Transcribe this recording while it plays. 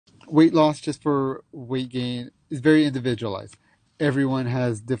weight loss just for weight gain is very individualized. Everyone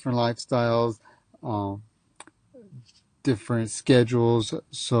has different lifestyles, um, different schedules.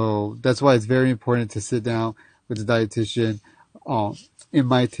 So that's why it's very important to sit down with a dietitian. Um, it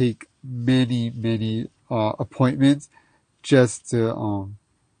might take many appointments just to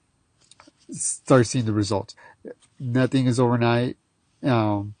start seeing the results. Nothing is overnight,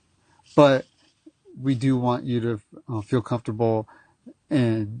 um, but we do want you to feel comfortable,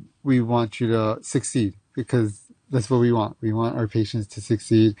 and we want you to succeed because that's what we want. We want our patients to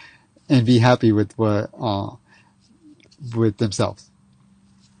succeed and be happy with with themselves.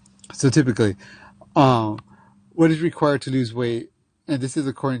 So typically, um, what is required to lose weight, and this is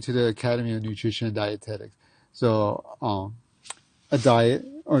according to the Academy of Nutrition and Dietetics. So a diet,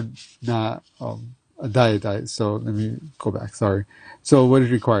 or not a diet. So let me go back. Sorry. So what is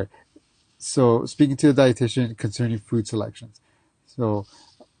required? So speaking to a dietitian concerning food selections. So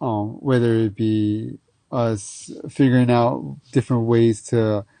whether it be us figuring out different ways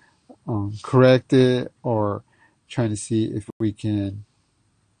to correct it, or trying to see if we can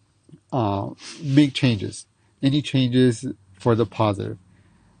make changes, any changes for the positive.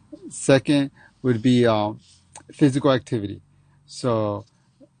 Second would be physical activity. So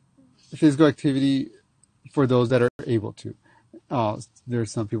physical activity for those that are able to. There are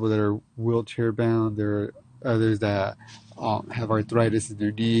some people that are wheelchair bound. There are others that have arthritis in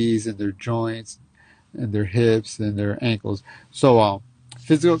their knees and their joints and their hips and their ankles. So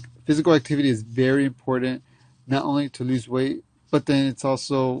physical activity is very important, not only to lose weight, but then it's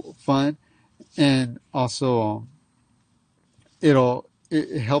also fun, and also it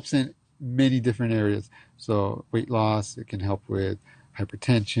helps in many different areas. So weight loss, it can help with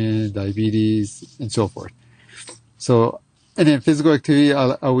hypertension, diabetes, and so forth. So, and then physical activity,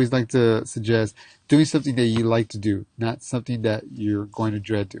 I always like to suggest doing something that you like to do, not something that you're going to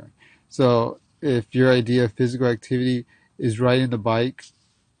dread doing. So if your idea of physical activity is riding the bike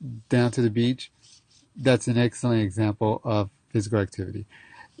down to the beach, that's an excellent example of physical activity.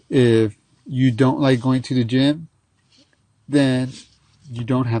 If you don't like going to the gym, then you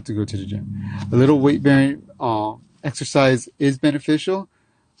don't have to go to the gym. A little weight bearing exercise is beneficial,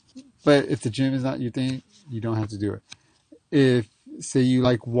 but if the gym is not your thing, you don't have to do it. If, say, you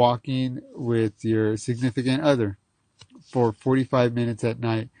like walking with your significant other for 45 minutes at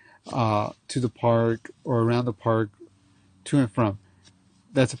night to the park or around the park, to and from,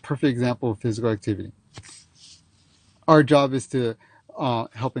 that's a perfect example of physical activity. Our job is to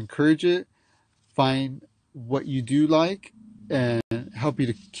help encourage it, find what you do like, and help you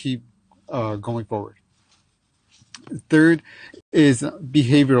to keep going forward. Third is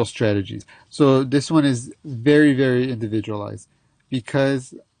behavioral strategies. So this one is very individualized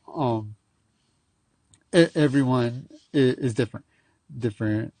because everyone is different.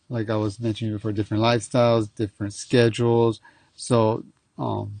 Different, like I was mentioning before, different lifestyles, different schedules, so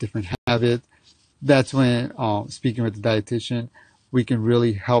different habits. That's when speaking with the dietitian, we can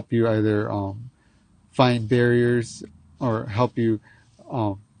really help you either find barriers or help you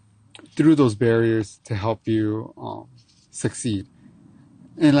through those barriers to help you succeed.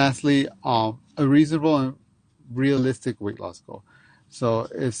 And lastly, a reasonable and realistic weight loss goal. So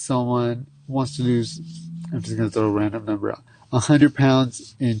if someone wants to lose, I'm just going to throw a random number out, 100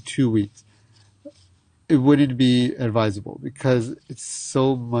 pounds in 2 weeks, it wouldn't be advisable because it's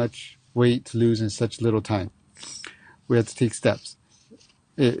so much weight to lose in such little time. We have to take steps.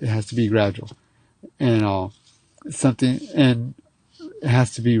 It has to be gradual, and and it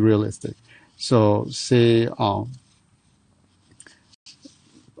has to be realistic. So say I'm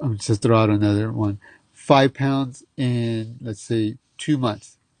just throw out another one, 5 pounds in, let's say, 2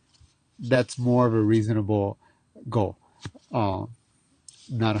 months. That's more of a reasonable goal, not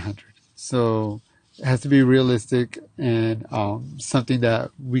 100. So it has to be realistic and something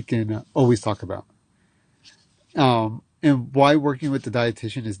that we can always talk about. And why working with the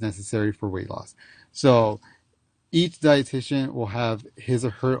dietitian is necessary for weight loss. So each dietitian will have his or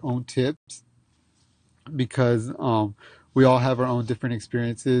her own tips because we all have our own different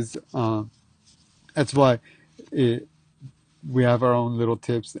experiences. That's why we have our own little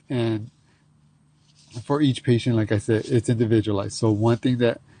tips, and for each patient, like I said, it's individualized. So one thing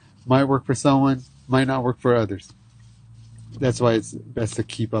that might work for someone might not work for others. That's why it's best to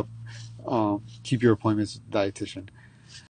keep your appointments with the dietitian.